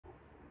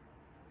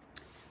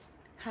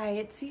Hi,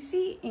 it's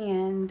Cece,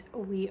 and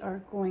we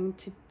are going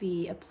to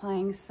be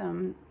applying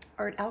some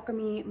Art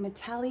Alchemy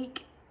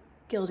metallic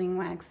gilding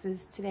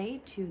waxes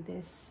today to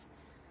this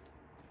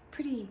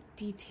pretty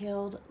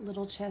detailed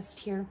little chest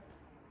here.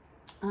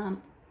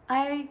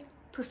 I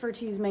prefer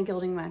to use my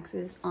gilding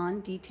waxes on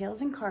details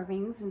and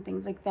carvings and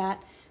things like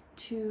that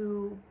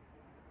to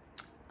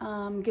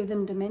give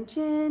them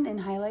dimension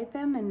and highlight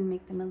them and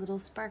make them a little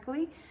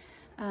sparkly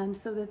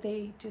so that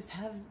they just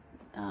have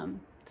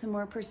some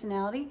more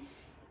personality.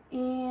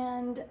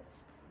 And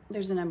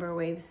there's a number of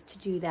ways to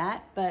do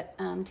that, but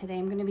today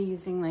I'm going to be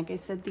using, like I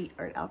said, the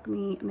Art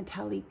Alchemy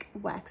metallic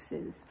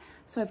waxes.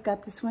 So I've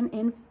got this one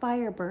in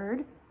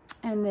Firebird,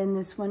 and then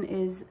this one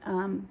is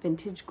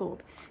Vintage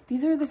Gold.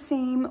 These are the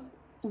same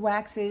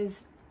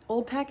waxes,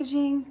 old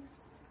packaging,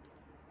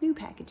 new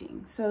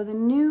packaging. So the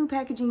new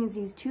packaging is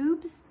these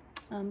tubes,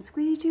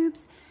 squeezy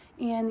tubes,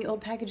 and the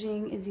old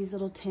packaging is these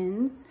little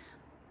tins.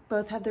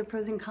 Both have their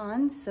pros and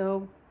cons,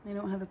 so I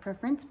don't have a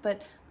preference,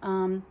 but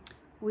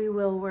we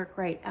will work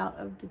right out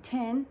of the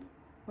tin,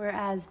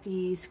 whereas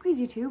the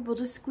squeezy tube, we'll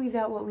just squeeze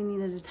out what we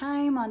need at a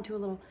time onto a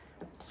little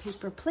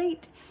paper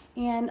plate.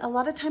 And a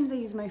lot of times I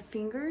use my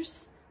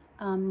fingers,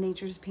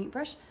 nature's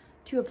paintbrush,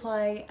 to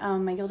apply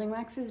my gilding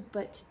waxes,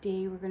 but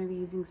today we're going to be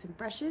using some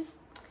brushes.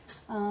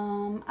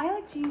 I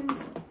like to use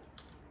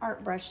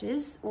art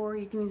brushes, or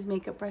you can use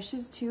makeup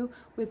brushes too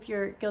with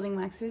your gilding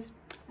waxes.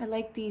 I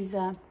like these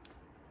in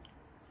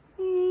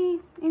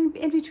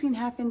between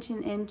 1/2 inch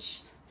and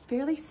inch,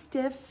 fairly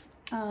stiff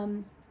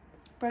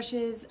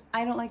brushes.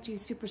 I don't like to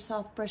use super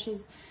soft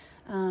brushes.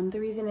 The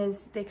reason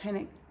is they kind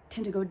of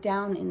tend to go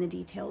down in the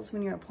details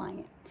when you're applying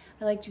it.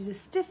 I like to use the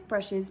stiff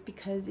brushes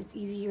because it's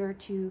easier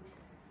to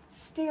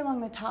stay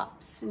along the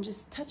tops and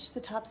just touch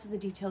the tops of the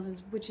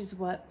details, which is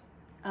what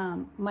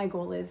my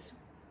goal is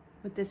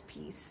with this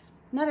piece.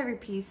 Not every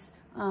piece.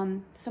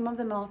 Some of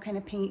them I'll kind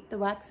of paint the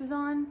waxes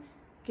on,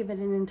 give it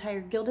an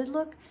entire gilded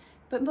look,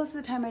 but most of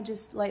the time I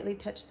just lightly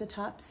touch the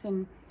tops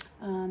and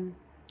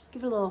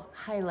give it a little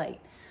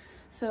highlight.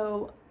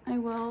 So I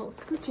will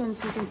scooch in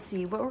so you can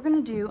see. What we're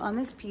going to do on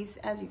this piece,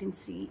 as you can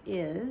see,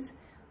 is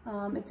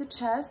it's a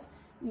chest,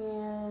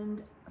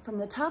 and from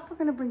the top we're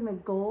going to bring the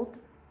gold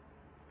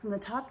from the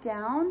top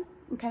down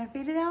and kind of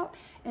fade it out,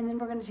 and then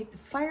we're going to take the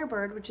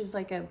Firebird, which is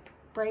like a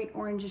bright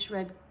orangish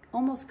red,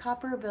 almost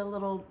copper, but a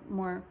little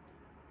more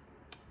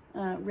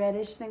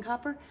reddish than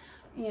copper,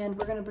 and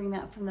we're going to bring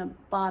that from the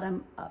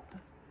bottom up.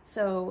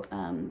 So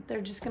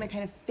they're just going to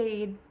kind of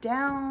fade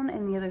down,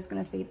 and the other's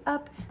going to fade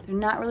up. They're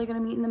not really going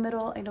to meet in the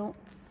middle. I don't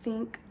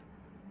think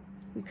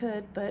we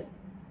could, but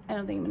I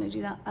don't think I'm going to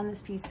do that on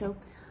this piece. So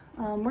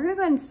we're going to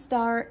go ahead and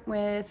start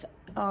with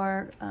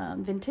our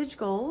Vintage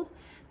Gold.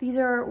 These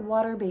are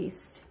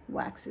water-based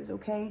waxes,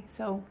 okay?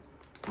 So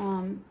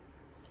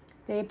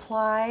they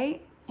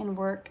apply and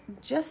work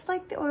just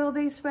like the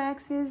oil-based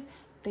waxes.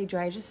 They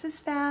dry just as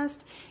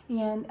fast,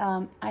 and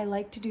I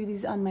like to do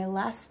these on my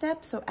last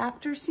step, so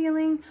after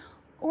sealing,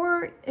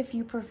 or if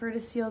you prefer to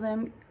seal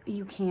them,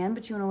 you can,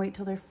 but you want to wait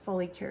till they're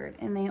fully cured,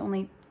 and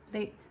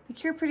they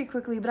cure pretty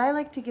quickly, but I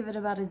like to give it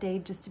about a day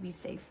just to be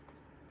safe.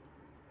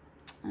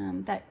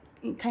 That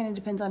kind of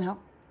depends on how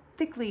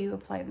thickly you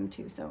apply them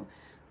too. So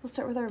we'll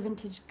start with our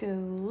Vintage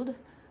Gold,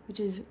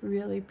 which is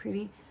really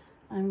pretty.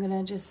 I'm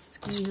gonna just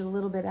squeeze a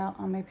little bit out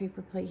on my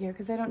paper plate here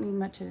because I don't need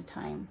much at a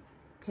time.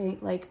 Okay,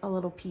 like a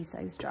little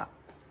pea-sized drop.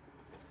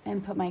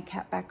 And put my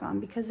cap back on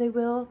because they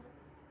will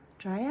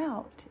dry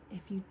out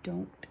if you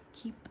don't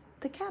keep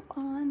the cap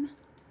on.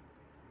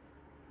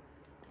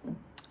 All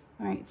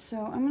right,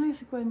 so I'm gonna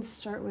go ahead and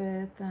start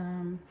with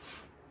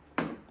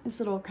this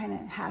little kind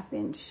of 1/2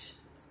 inch.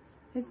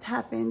 It's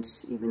 1/2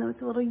 inch, even though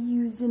it's a little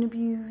used and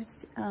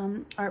abused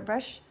art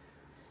brush.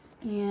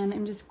 And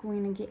I'm just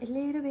going to get a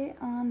little bit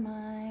on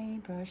my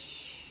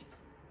brush.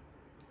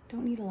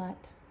 Don't need a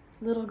lot.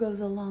 Little goes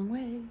a long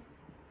way.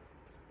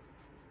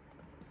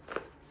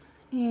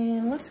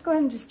 And let's go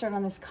ahead and just start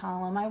on this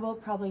column. I will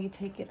probably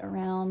take it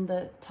around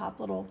the top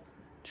little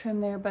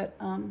trim there, but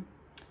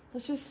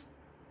let's just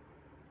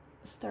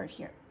start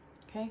here,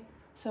 okay?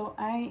 So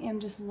I am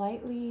just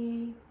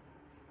lightly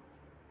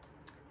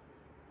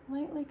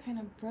kind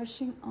of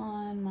brushing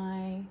on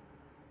my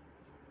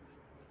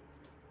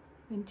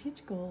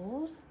Vintage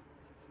Gold.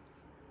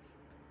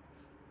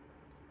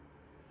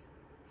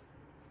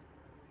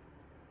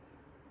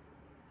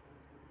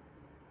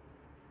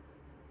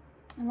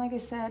 And like I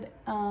said,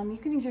 you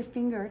can use your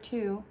finger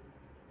too.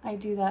 I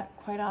do that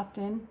quite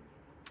often.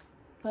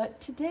 But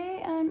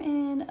today I'm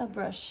in a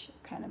brush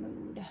kind of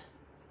mood.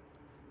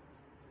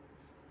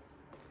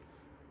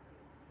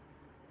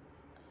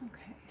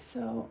 Okay,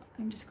 so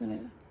I'm just going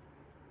to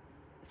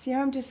see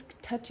how I'm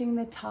just touching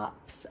the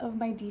tops of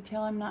my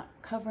detail. I'm not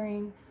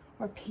covering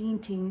or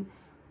painting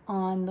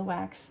on the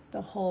wax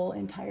the whole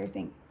entire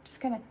thing.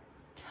 Just kind of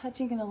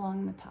touching it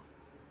along the top,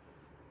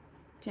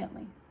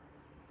 gently.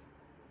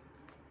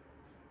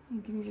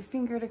 You can use your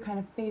finger to kind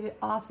of fade it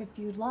off if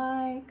you'd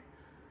like.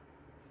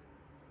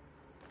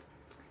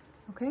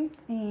 Okay,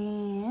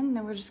 and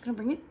then we're just gonna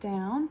bring it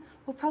down.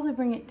 We'll probably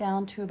bring it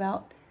down to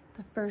about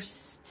the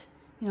first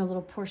you know, a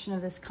little portion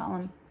of this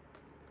column.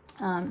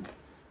 I'm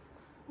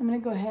gonna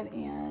go ahead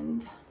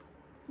and,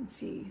 let's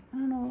see, I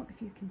don't know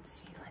if you can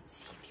see, let's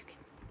see if you can,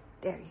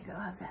 there you go,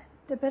 how's that?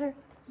 Is that better?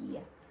 Yeah.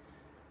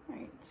 All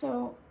right,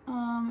 so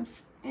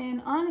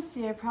in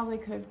honesty, I probably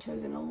could have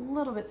chosen a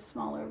little bit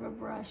smaller of a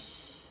brush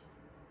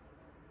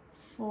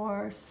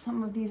for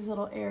some of these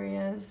little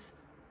areas.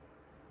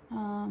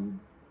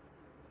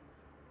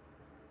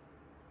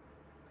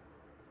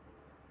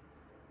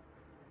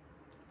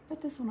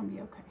 But this one will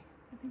be okay.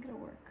 I think it'll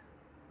work.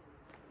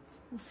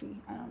 We'll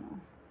see, I don't know.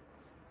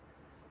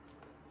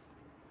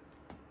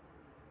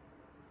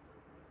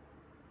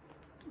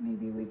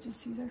 Maybe we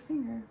just use our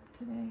finger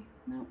today.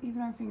 No,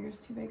 even our finger's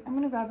too big. I'm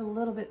gonna grab a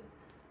little bit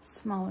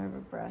smaller of a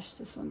brush.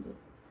 This one's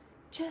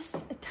just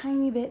a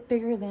tiny bit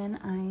bigger than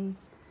I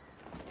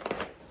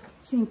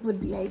think would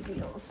be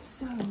ideal.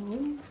 So,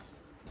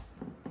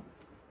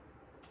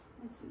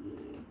 let's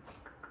see.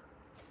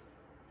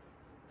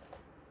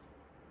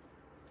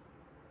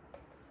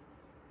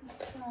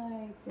 Let's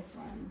try this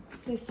one.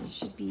 This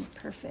should be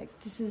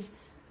perfect. This is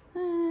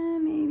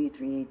maybe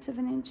 3/8 of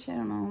an inch. I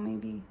don't know,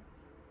 maybe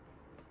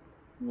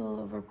a little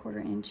over a 1/4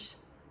 inch.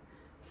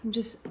 I'm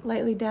just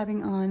lightly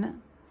dabbing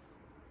on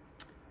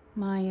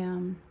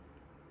my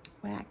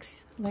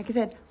wax. Like I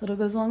said, little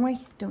goes a long way.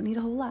 Don't need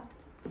a whole lot.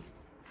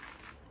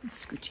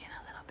 Let's scooch in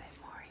a little bit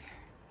more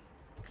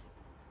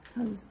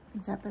here.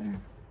 Is that better?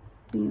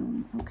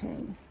 Boom.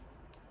 Okay.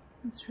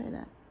 Let's try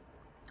that.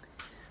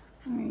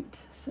 All right.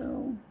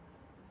 So,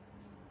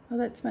 oh,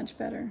 that's much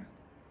better.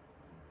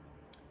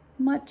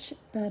 Much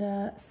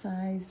better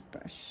size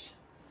brush.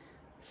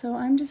 So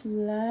I'm just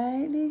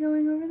lightly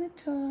going over the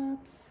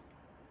tops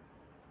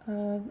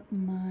of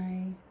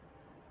my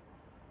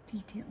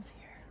details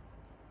here.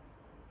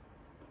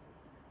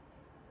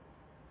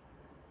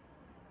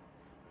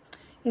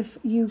 If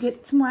you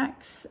get some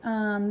wax,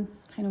 kind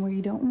of where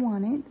you don't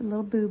want it, a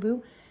little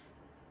boo-boo,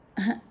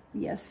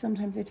 yes,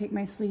 sometimes I take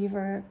my sleeve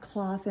or a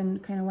cloth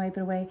and kind of wipe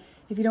it away.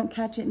 If you don't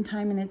catch it in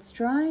time and it's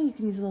dry, you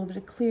can use a little bit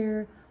of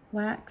clear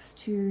wax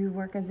to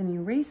work as an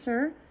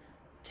eraser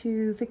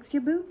to fix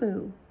your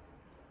boo-boo.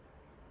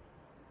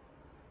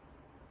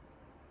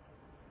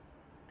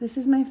 This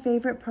is my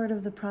favorite part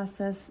of the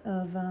process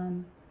of,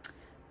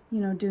 you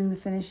know, doing the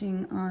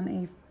finishing on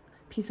a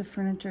piece of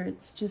furniture.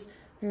 It's just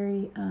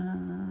very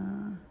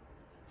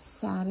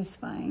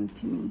satisfying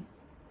to me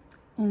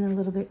and a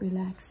little bit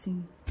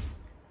relaxing.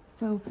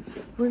 So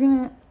we're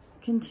gonna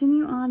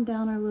continue on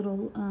down our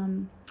little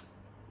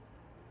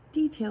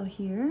detail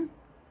here.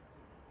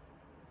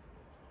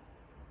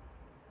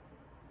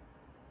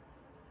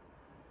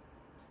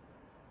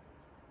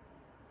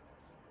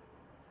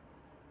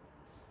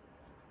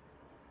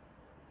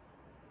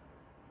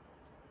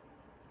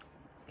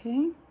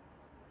 Okay,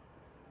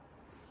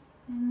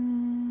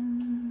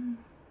 and then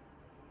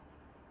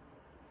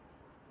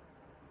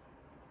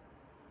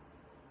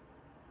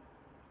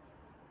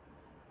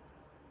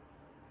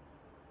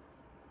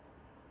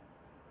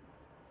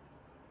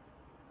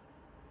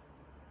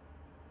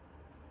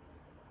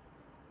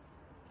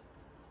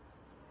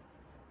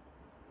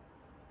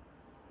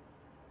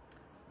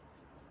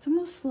it's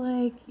almost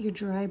like you're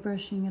dry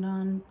brushing it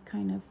on,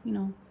 kind of, you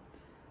know,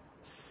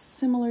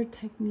 similar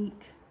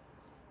technique.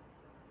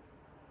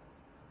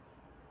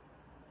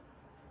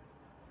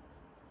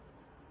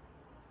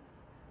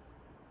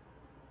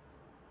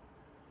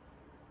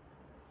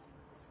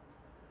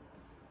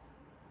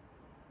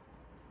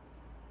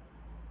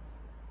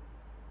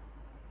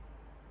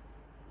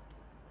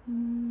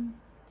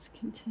 Let's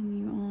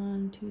continue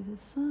on to the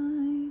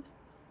side.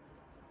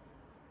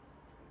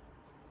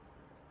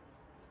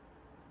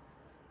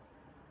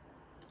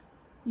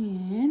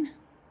 And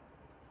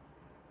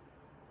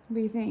what do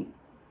you think?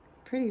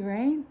 Pretty,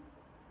 right?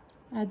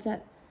 Adds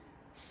that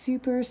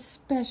super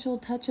special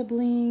touch of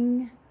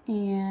bling,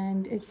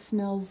 and it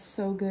smells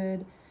so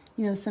good.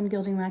 You know, some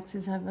gilding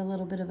waxes have a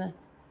little bit of a,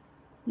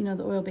 you know,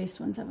 the oil-based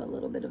ones have a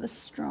little bit of a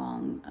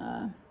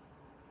strong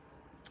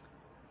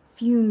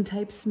fume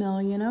type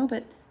smell, you know,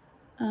 but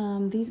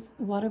these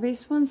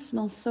water-based ones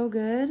smell so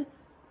good.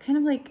 Kind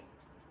of like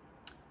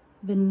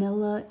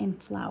vanilla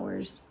and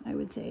flowers, I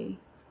would say.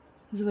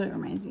 This is what it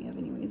reminds me of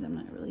anyways, I'm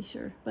not really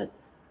sure, but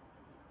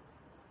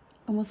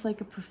almost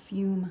like a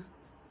perfume.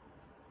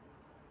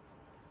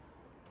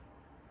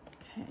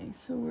 Okay,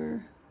 so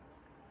we're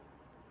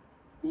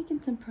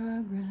making some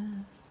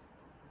progress.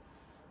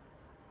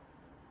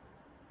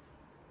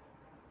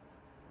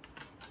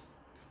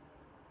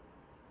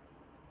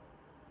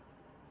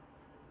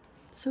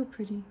 So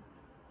pretty.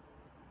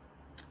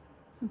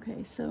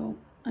 Okay, so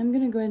I'm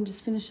gonna go ahead and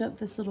just finish up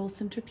this little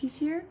centerpiece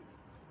here.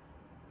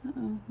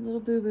 Uh-oh, little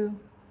boo-boo.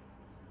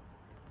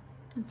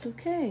 It's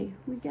okay,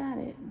 we got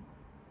it.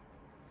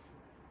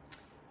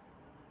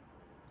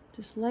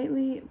 Just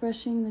lightly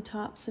brushing the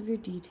tops of your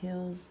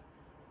details.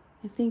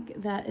 I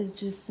think that is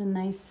just a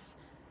nice,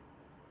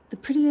 the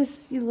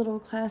prettiest little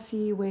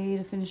classy way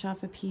to finish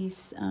off a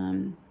piece.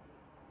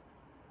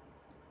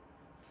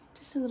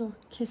 Just a little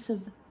kiss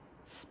of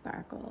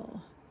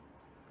sparkle.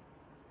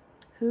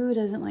 Who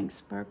doesn't like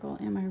sparkle,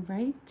 am I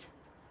right?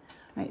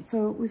 All right,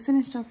 so we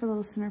finished off our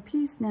little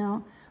centerpiece.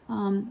 Now,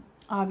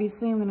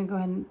 obviously I'm gonna go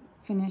ahead and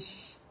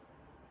finish.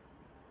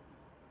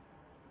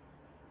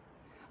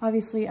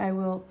 Obviously I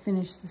will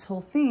finish this whole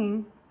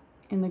thing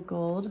in the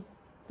gold,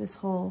 this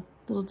whole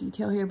little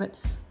detail here, but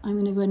I'm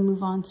gonna go ahead and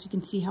move on so you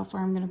can see how far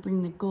I'm gonna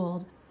bring the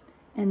gold.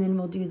 And then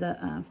we'll do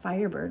the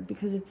Firebird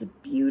because it's a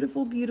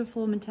beautiful,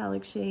 beautiful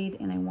metallic shade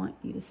and I want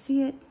you to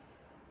see it.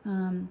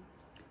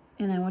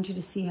 And I want you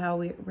to see how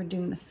we're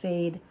doing the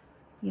fade,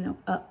 you know,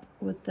 up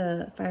with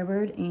the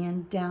Firebird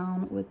and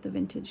down with the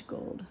vintage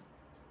gold.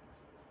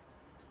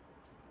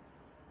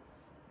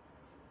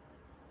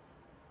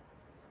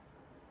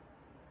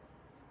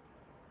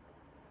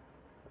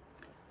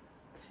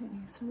 Okay,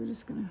 so we're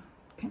just gonna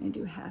kind of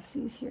do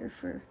halfsies here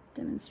for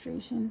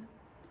demonstration.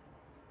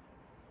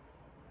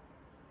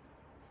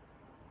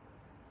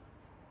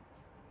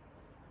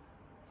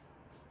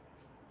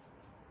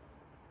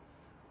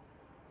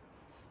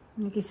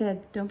 Like I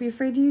said, don't be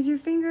afraid to use your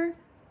finger.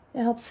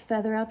 It helps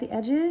feather out the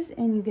edges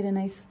and you get a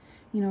nice,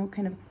 you know,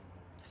 kind of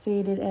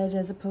faded edge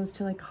as opposed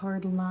to like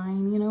hard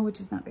line, you know, which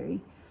is not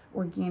very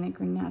organic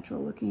or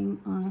natural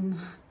looking on,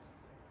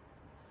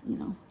 you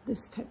know,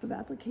 this type of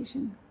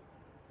application.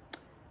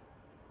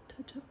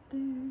 Touch up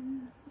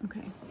there.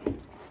 Okay.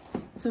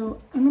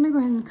 So I'm gonna go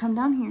ahead and come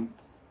down here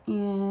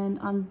and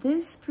on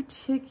this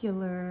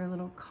particular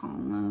little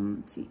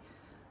column, let's see,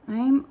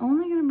 I'm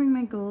only gonna bring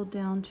my gold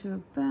down to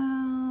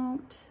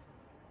about,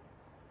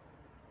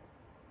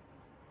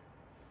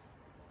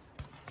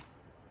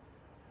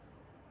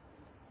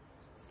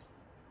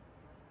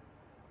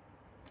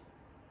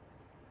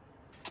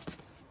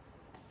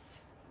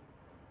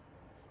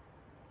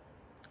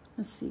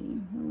 let's see,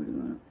 where do we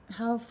want to,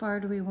 how far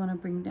do we want to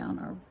bring down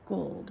our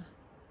gold?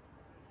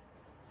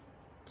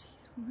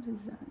 Jeez, what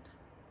is that?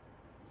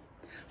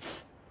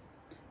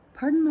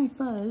 Pardon my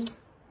fuzz.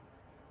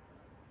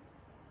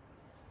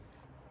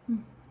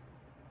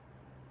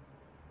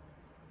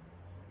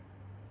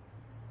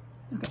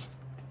 Okay,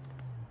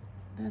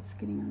 that's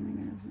getting on my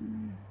nerves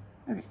in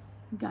there. Okay,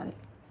 got it.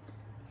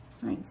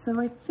 All right,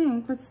 so I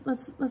think let's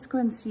go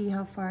ahead and see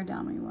how far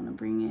down we want to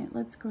bring it.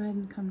 Let's go ahead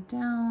and come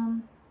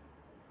down.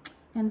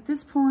 And at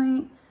this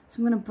point, so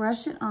I'm going to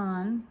brush it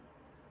on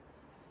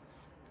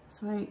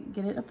so I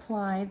get it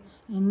applied.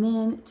 And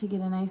then to get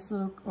a nice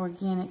little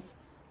organic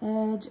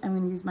edge, I'm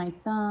going to use my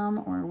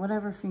thumb or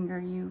whatever finger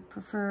you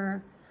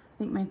prefer. I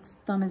think my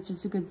thumb is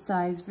just a good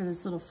size for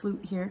this little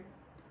flute here.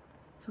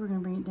 So we're going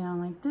to bring it down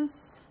like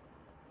this.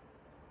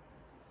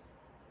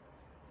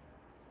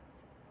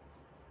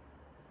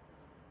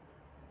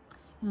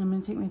 And I'm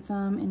going to take my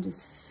thumb and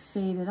just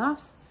fade it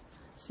off.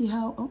 See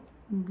how, oh.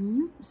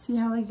 See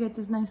how I get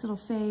this nice little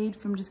fade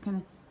from just kind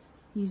of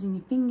using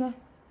your finger?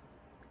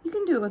 You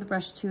can do it with a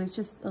brush too. It's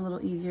just a little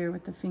easier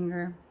with the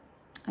finger.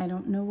 I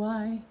don't know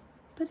why,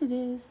 but it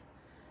is.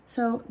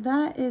 So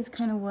that is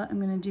kind of what I'm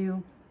going to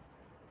do.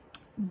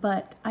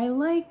 But I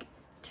like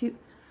to,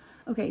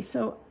 okay,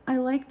 so I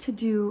like to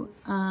do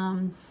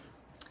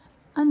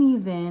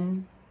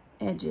uneven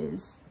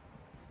edges,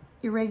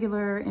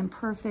 irregular,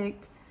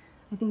 imperfect.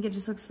 I think it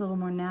just looks a little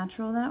more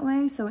natural that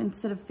way. So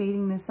instead of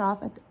fading this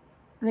off at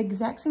the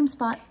exact same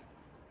spot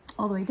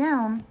all the way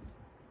down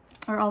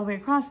or all the way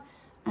across,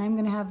 I'm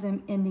going to have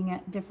them ending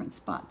at different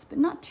spots, but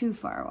not too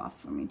far off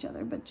from each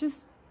other, but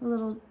just a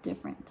little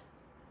different.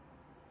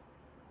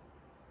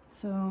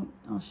 So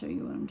I'll show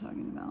you what I'm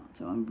talking about.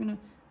 So I'm going to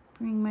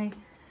bring my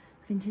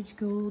vintage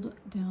gold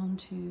down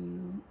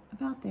to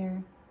about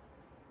there.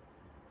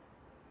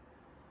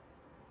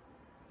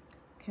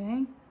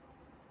 Okay.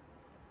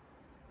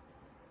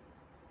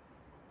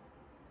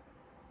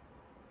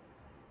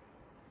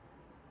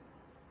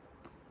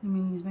 I'm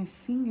going to use my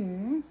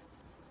finger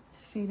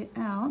to fade it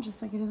out,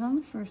 just like I did on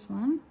the first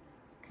one.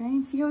 Okay,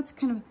 and see how it's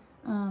kind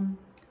of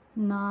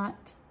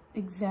not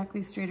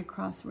exactly straight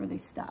across where they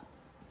stop.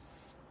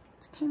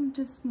 It's kind of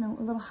just, you know,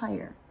 a little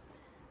higher.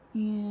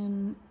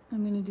 And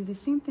I'm going to do the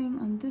same thing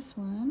on this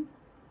one.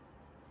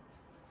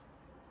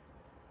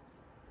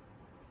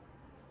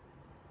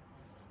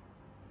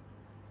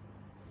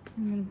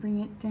 I'm going to bring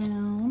it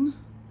down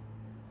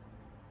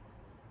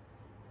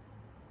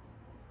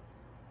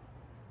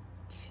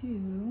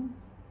to,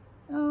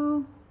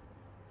 oh,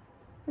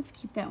 let's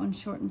keep that one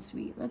short and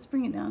sweet. Let's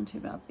bring it down to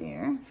about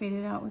there. Fade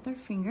it out with our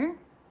finger.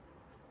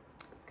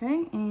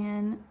 Okay,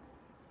 and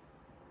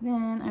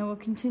then I will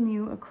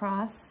continue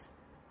across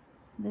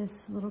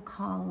this little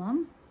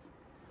column.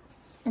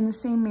 In the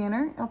same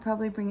manner, I'll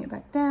probably bring it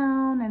back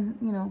down and,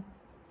 you know,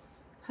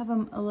 have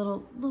them a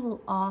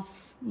little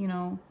off, you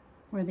know,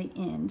 where they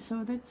end.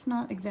 So that's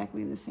not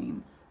exactly the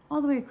same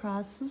all the way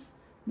across. Let's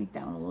make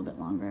that one a little bit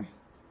longer.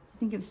 I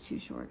think it was too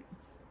short.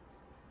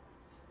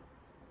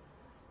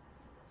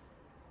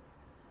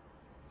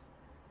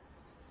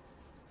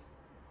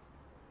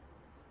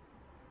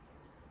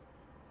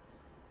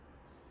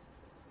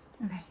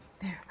 Okay,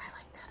 there, I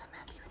like that, I'm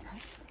happy with that.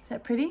 Is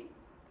that pretty?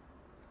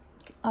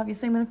 Okay,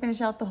 obviously I'm gonna finish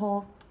out the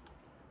whole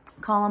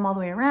column all the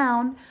way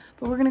around,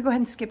 but we're gonna go ahead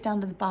and skip down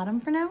to the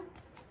bottom for now.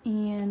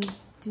 And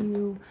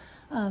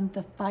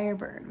the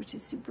Firebird, which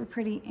is super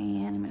pretty,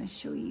 and I'm going to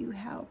show you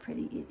how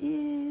pretty it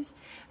is.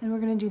 And we're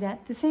going to do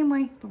that the same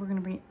way, but we're going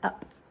to bring it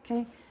up,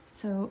 okay?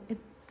 So it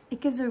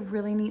gives a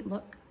really neat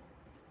look,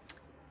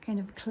 kind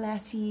of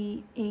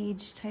classy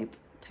age type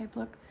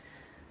look.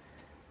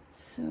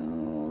 So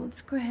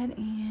let's go ahead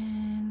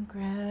and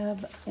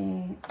grab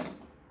I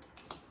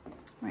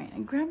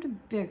grabbed a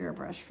bigger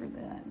brush for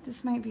that.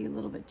 This might be a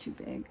little bit too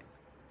big.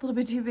 A little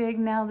bit too big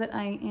now that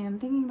I am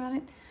thinking about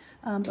it.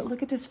 But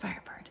look at this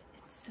Firebird.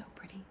 It's so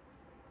pretty.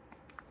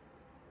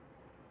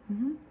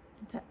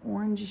 It's that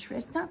orangish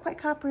red. It's not quite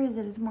copper, is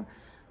it? It's more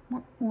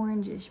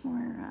orangish,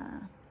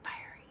 more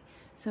fiery.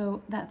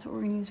 So that's what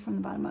we're going to use from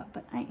the bottom up.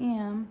 But I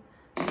am,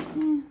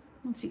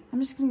 let's see.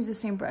 I'm just going to use the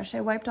same brush.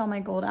 I wiped all my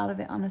gold out of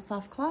it on a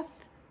soft cloth,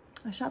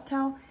 a shop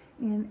towel,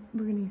 and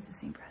we're going to use the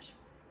same brush.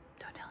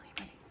 Don't tell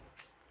anybody.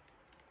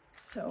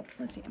 So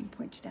let's see. I'm going to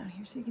point you down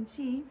here so you can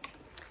see.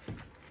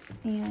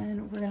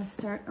 And we're going to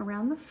start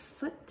around the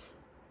foot.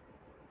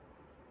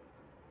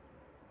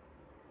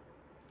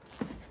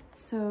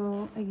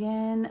 So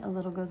again, a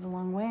little goes a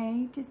long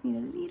way. Just need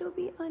a little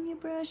bit on your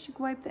brush. You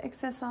can wipe the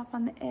excess off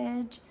on the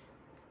edge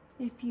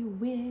if you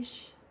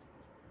wish.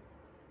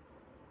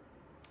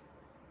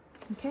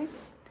 Okay.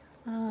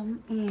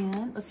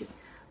 And let's see.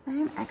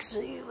 I'm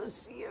actually,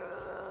 let's see.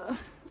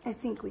 I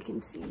think we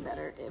can see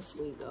better if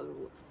we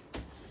go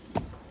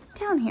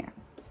down here.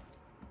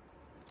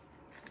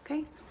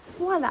 Okay.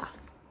 Voila.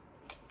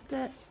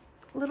 That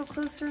a little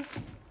closer.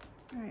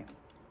 All right.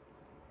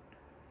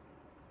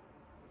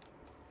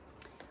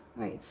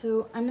 All right,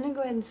 so I'm going to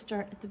go ahead and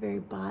start at the very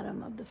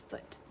bottom of the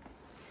foot.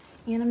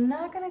 And I'm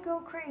not going to go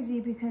crazy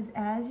because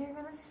as you're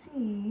going to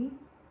see,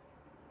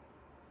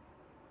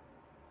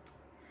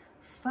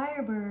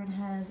 Firebird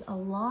has a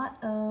lot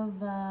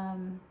of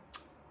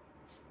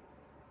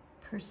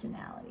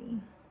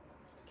personality.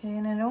 Okay,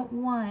 and I don't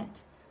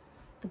want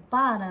the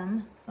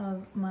bottom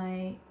of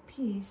my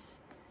piece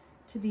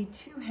to be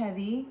too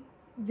heavy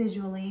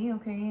visually,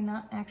 okay,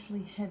 not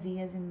actually heavy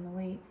as in the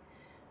weight.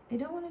 I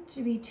don't want it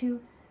to be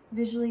too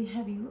visually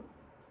heavy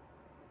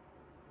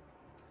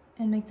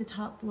and make the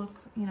top look,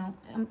 you know,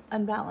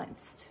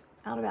 unbalanced,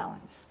 out of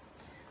balance.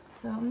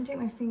 So I'm going to take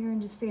my finger and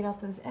just fade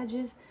out those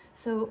edges.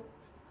 So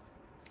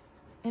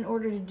in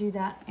order to do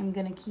that, I'm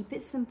going to keep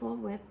it simple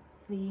with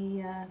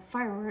the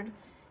Firebird,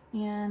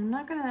 and I'm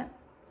not gonna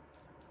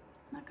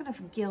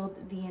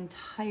gild the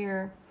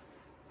entire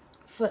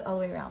foot all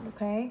the way around,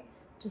 okay?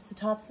 Just the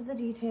tops of the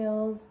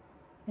details,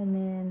 and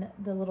then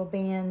the little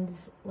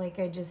bands like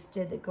I just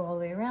did that go all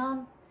the way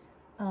around.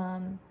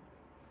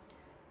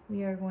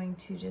 We are going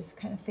to just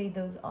kind of fade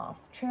those off,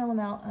 trail them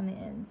out on the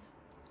ends.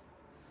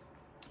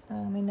 I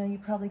know you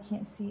probably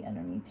can't see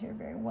underneath here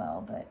very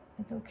well, but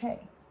it's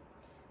okay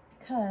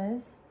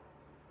because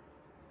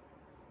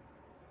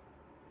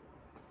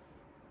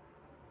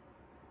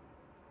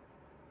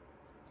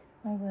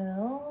I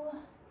will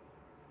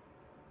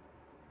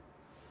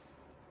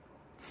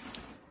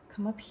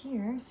come up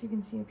here so you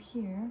can see up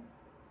here.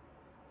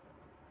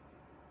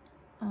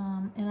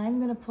 And I'm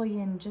going to pull you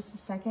in just a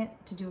second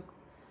to do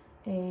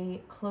a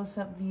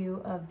close-up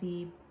view of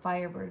the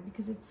Firebird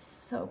because it's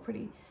so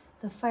pretty.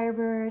 The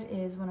Firebird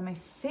is one of my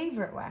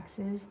favorite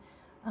waxes,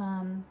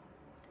 and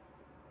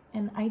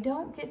I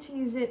don't get to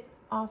use it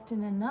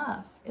often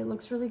enough. It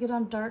looks really good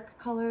on dark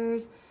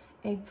colors,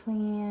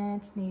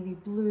 eggplant, navy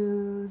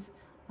blues,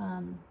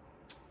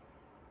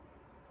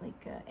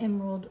 like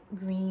emerald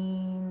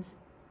greens,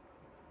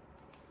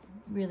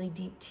 really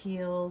deep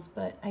teals,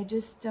 but I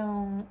just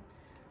don't,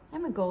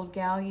 I'm a gold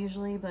gal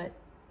usually, but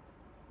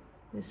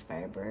this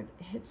Firebird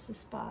hits the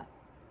spot.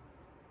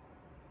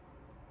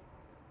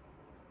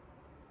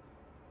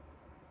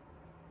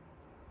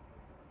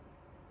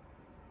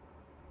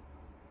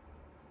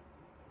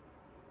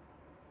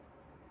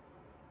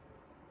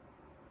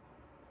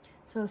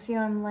 So see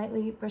how I'm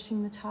lightly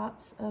brushing the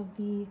tops of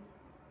the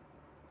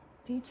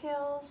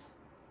details,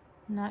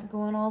 not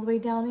going all the way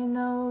down in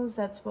those.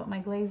 That's what my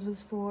glaze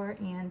was for,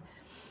 and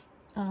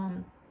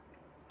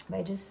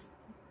by just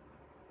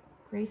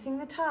gracing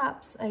the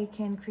tops, I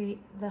can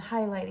create the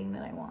highlighting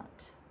that I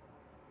want.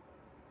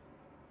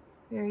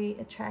 Very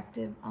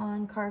attractive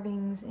on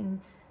carvings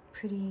and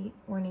pretty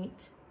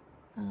ornate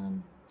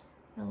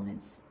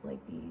elements like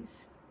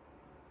these.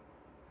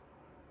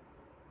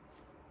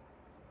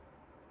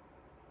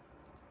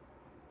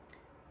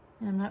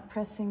 And I'm not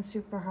pressing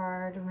super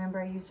hard. Remember,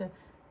 I used a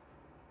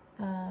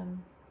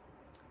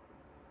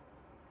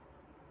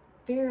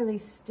fairly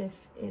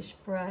stiff-ish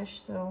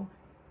brush, so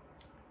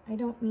I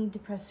don't need to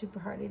press super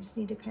hard. I just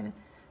need to kind of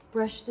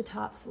brush the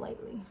tops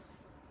lightly.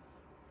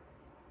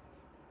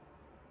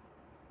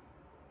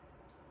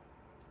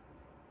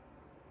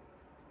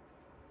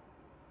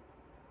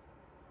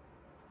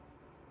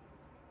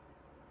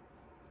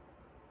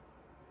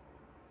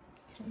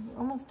 Okay, we're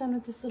almost done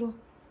with this little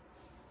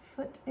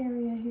foot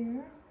area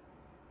here.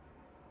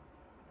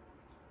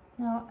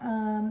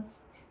 Now,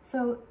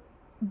 so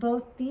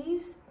both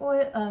these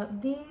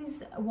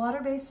water-based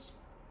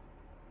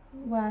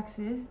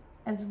waxes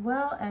as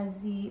well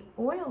as the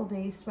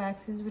oil-based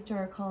waxes, which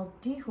are called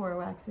Decor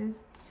waxes.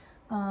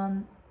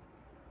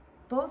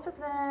 Both of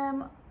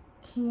them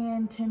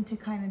can tend to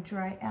kind of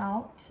dry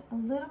out a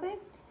little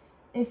bit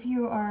if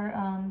you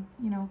are,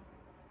 you know,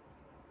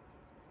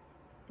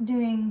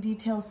 doing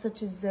details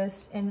such as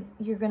this, and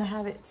you're going to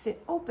have it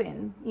sit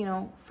open, you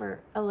know,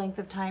 for a length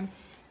of time.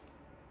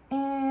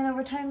 And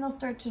over time, they'll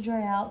start to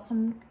dry out.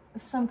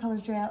 Some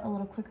colors dry out a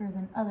little quicker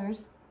than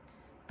others,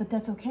 but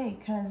that's okay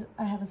because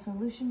I have a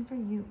solution for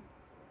you.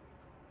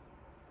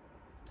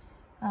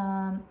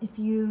 If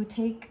you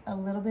take a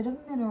little bit of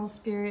mineral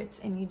spirits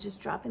and you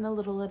just drop in a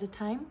little at a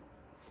time,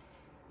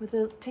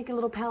 take a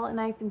little palette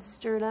knife and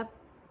stir it up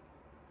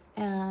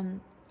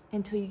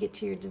until you get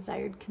to your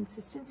desired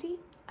consistency.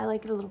 I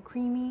like it a little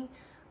creamy.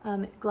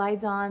 It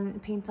glides on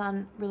and paints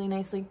on really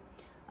nicely,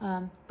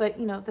 but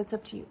you know, that's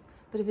up to you.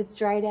 But if it's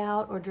dried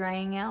out or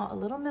drying out, a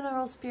little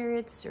mineral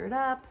spirits, stir it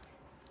up,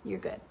 you're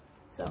good.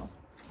 So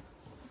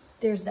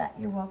there's that.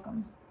 You're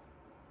welcome.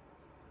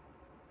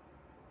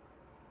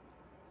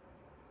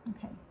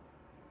 Okay,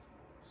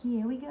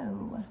 here we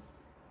go.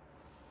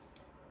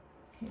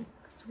 Okay,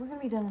 so we're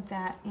gonna be done with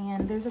that,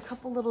 and there's a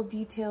couple little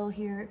detail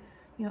here,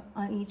 you know,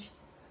 on each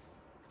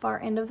far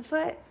end of the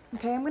foot.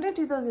 Okay, I'm gonna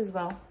do those as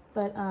well,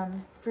 but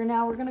for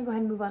now we're gonna go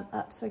ahead and move on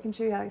up so I can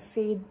show you how I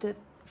fade the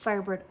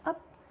Firebird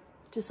up,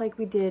 just like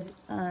we did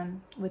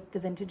with the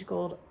vintage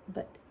gold,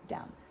 but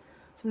down.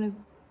 So I'm gonna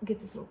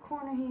get this little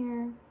corner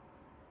here,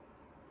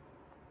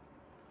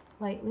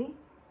 lightly.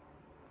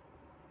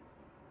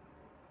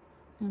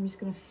 I'm just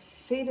gonna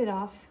fade it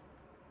off.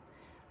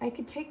 I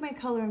could take my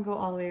color and go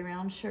all the way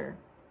around, sure.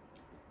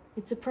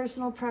 It's a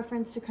personal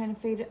preference to kind of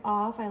fade it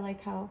off. I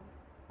like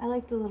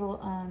the little,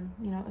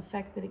 you know,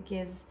 effect that it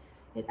gives.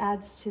 It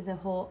adds to the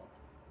whole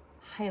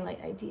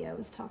highlight idea I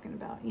was talking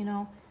about, you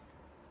know,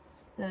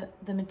 the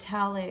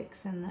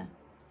metallics and the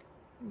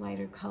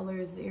lighter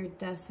colors, the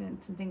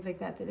iridescence and things like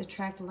that that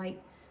attract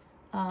light,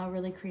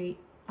 really create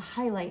a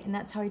highlight. And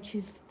that's how I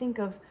choose to think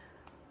of,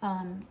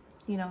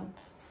 you know,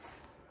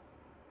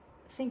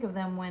 think of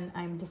them when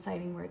I'm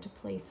deciding where to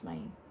place my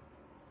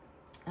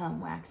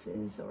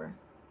waxes or,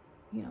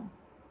 you know,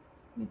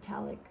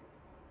 metallic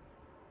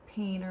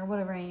paint or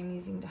whatever I am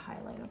using to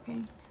highlight,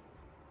 okay?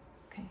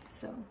 Okay,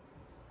 so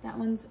that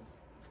one's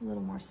a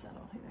little more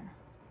subtle here.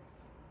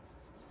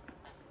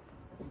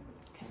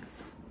 Okay,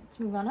 so let's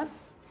move on up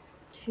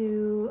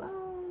to,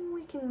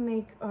 we can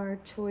make our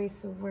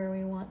choice of where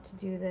we want to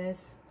do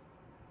this.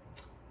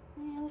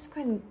 Yeah, let's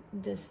go ahead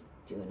and just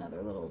do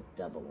another little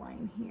double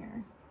line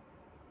here.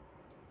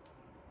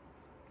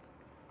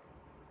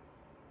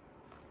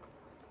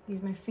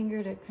 Use my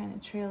finger to kind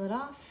of trail it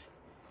off.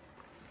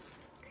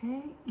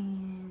 Okay,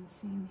 and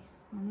same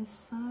on this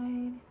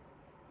side.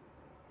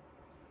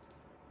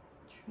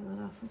 Trail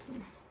it off with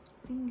your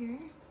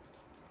finger.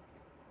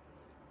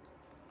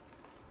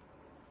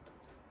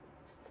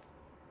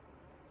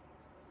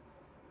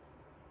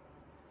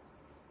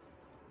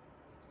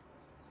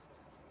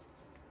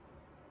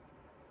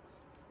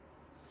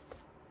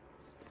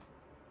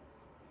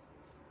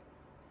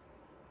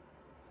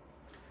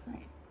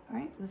 All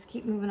right, let's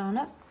keep moving on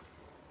up.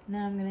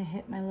 Now I'm gonna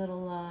hit my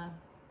little,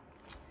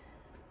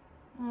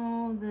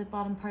 the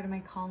bottom part of my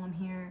column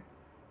here.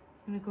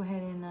 I'm gonna go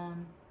ahead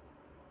and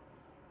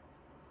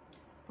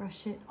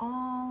brush it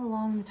all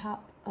along the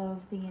top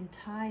of the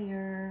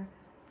entire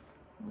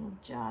little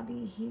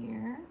jobby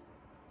here.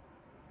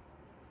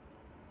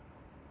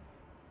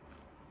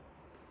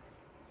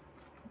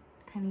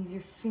 Kind of use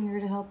your finger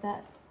to help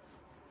that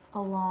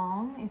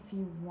along if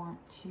you want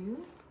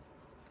to.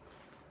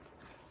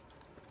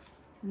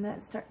 And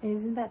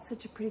isn't that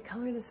such a pretty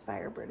color? This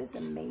Firebird is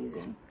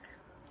amazing.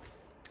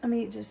 I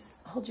mean, it just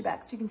holds you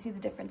back so you can see the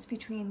difference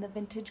between the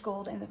vintage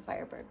gold and the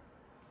Firebird.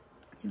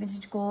 So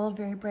vintage gold,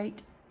 very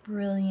bright,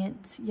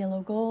 brilliant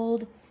yellow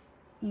gold,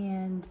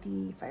 and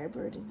the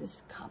Firebird is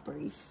this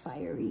coppery,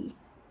 fiery,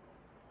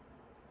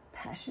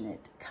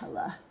 passionate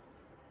color.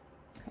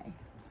 Okay,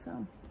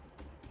 so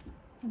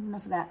that's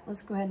enough of that.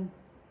 Let's go ahead and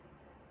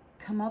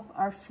come up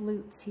our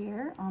flutes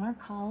here on our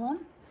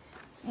column.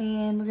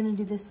 And we're gonna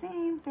do the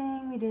same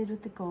thing we did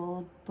with the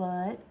gold,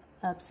 but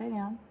upside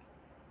down,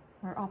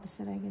 or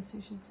opposite, I guess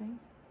I should say.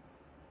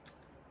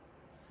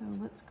 So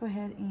let's go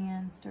ahead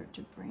and start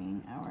to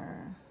bring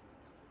our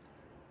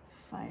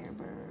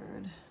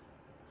Firebird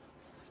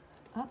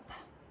up.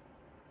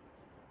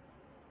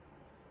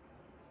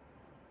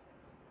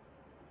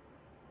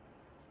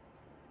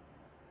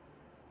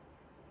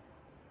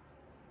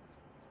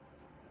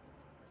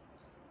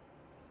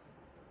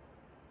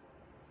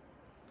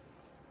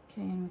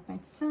 Okay, and with my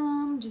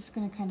thumb, just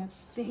gonna kind of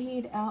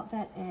fade out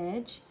that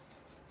edge,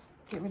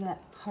 get rid of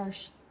that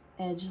harsh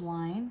edge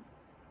line.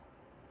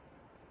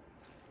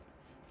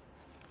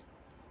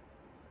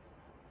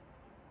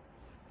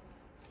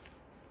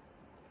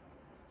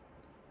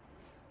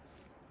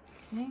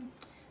 Okay,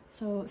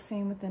 so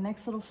same with the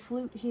next little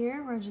flute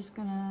here, we're just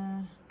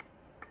gonna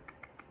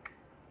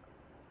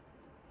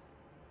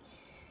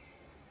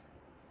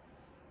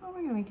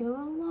we're gonna make it a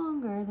little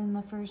longer than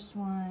the first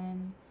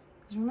one,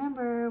 Because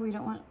remember,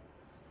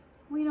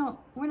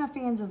 we're not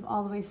fans of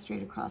all the way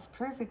straight across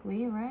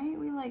perfectly, right?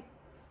 We like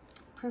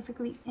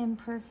perfectly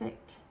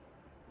imperfect.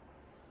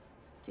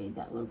 Fade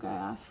that little guy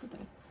off with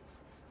a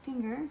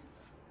finger,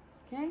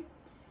 okay?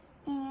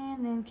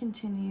 And then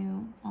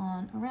continue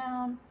on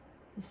around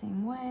the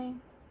same way.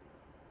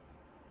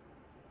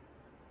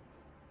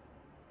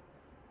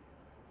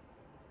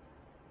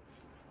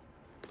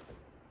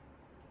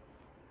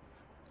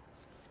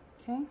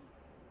 Okay.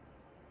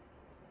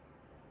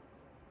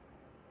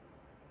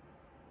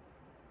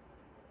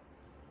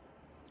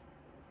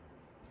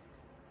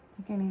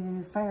 I think I need a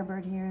new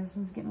Firebird here. This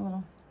one's getting a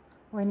little,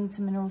 or I need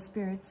some mineral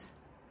spirits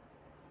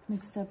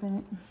mixed up in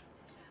it. All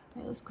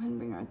right, let's go ahead and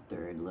bring our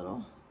third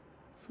little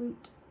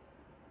flute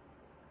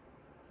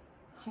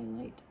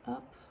highlight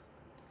up.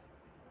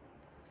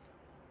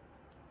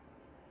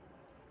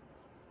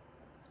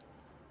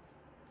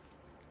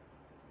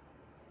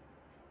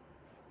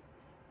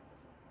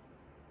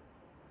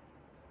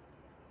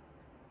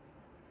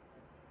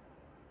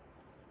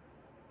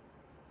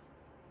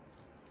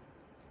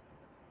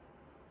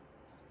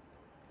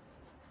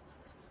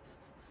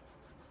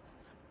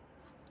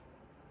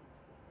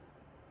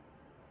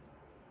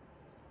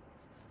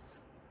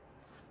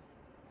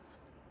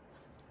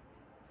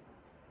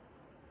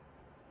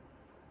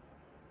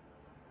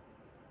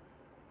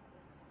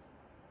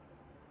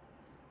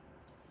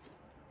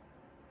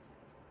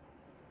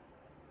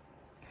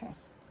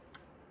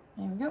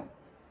 There we go.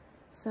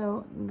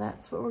 So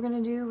that's what we're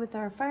gonna do with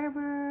our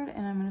Firebird,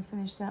 and I'm gonna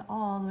finish that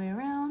all the way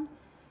around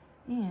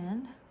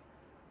and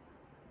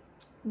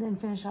then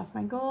finish off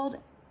my gold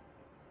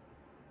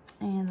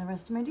and the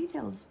rest of my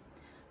details.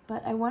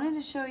 But I wanted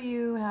to show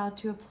you how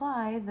to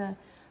apply the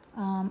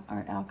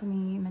Art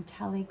Alchemy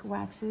metallic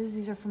waxes.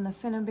 These are from the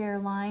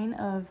Finnabair line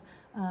of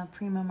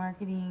Prima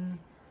marketing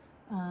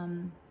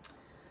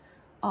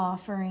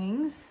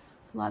offerings.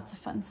 Lots of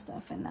fun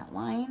stuff in that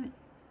line.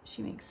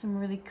 She makes some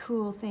really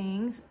cool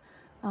things.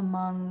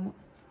 Among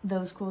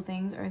those cool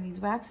things are these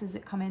waxes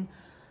that come in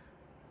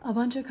a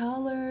bunch of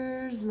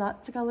colors,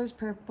 lots of colors,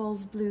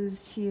 purples,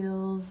 blues,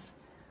 teals,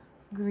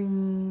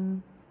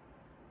 green,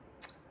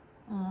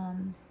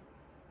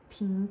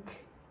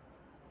 pink,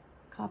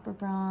 copper,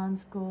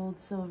 bronze, gold,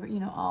 silver,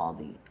 you know,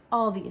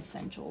 all the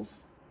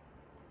essentials.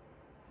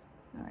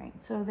 All right,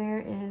 so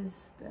there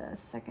is the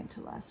second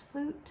to last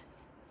flute.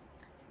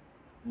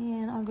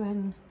 And I'll go ahead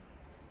and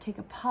take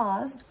a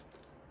pause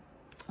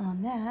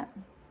on that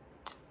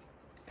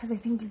because I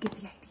think you get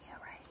the idea,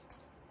 right?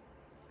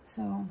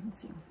 So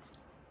let's see.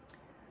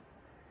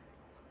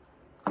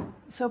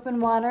 Soap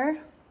and water,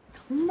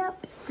 clean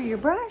up for your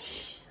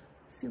brush.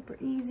 Super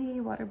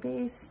easy,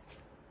 water-based,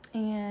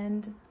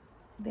 and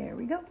there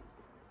we go.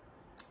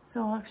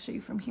 So I'll show you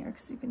from here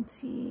because you can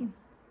see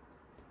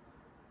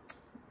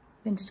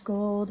vintage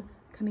gold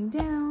coming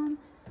down,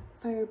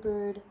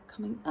 Firebird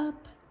coming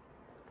up.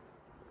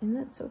 Isn't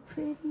that so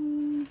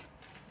pretty?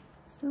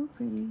 So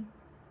pretty.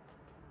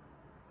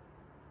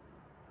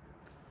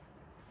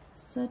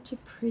 Such a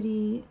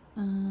pretty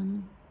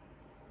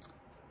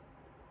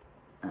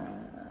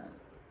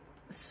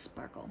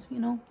sparkle, you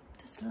know?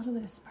 Just a little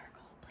bit of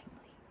sparkle, bling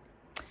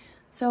bling.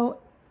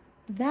 So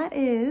that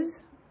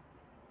is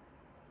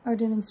our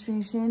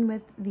demonstration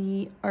with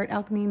the Art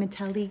Alchemy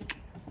metallic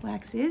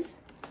waxes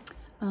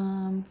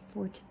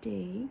for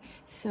today.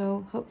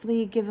 So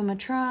hopefully give them a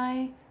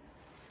try.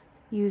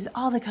 Use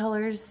all the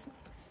colors.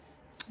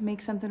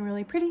 Make something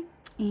really pretty.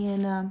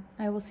 And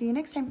I will see you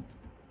next time.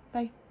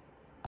 Bye.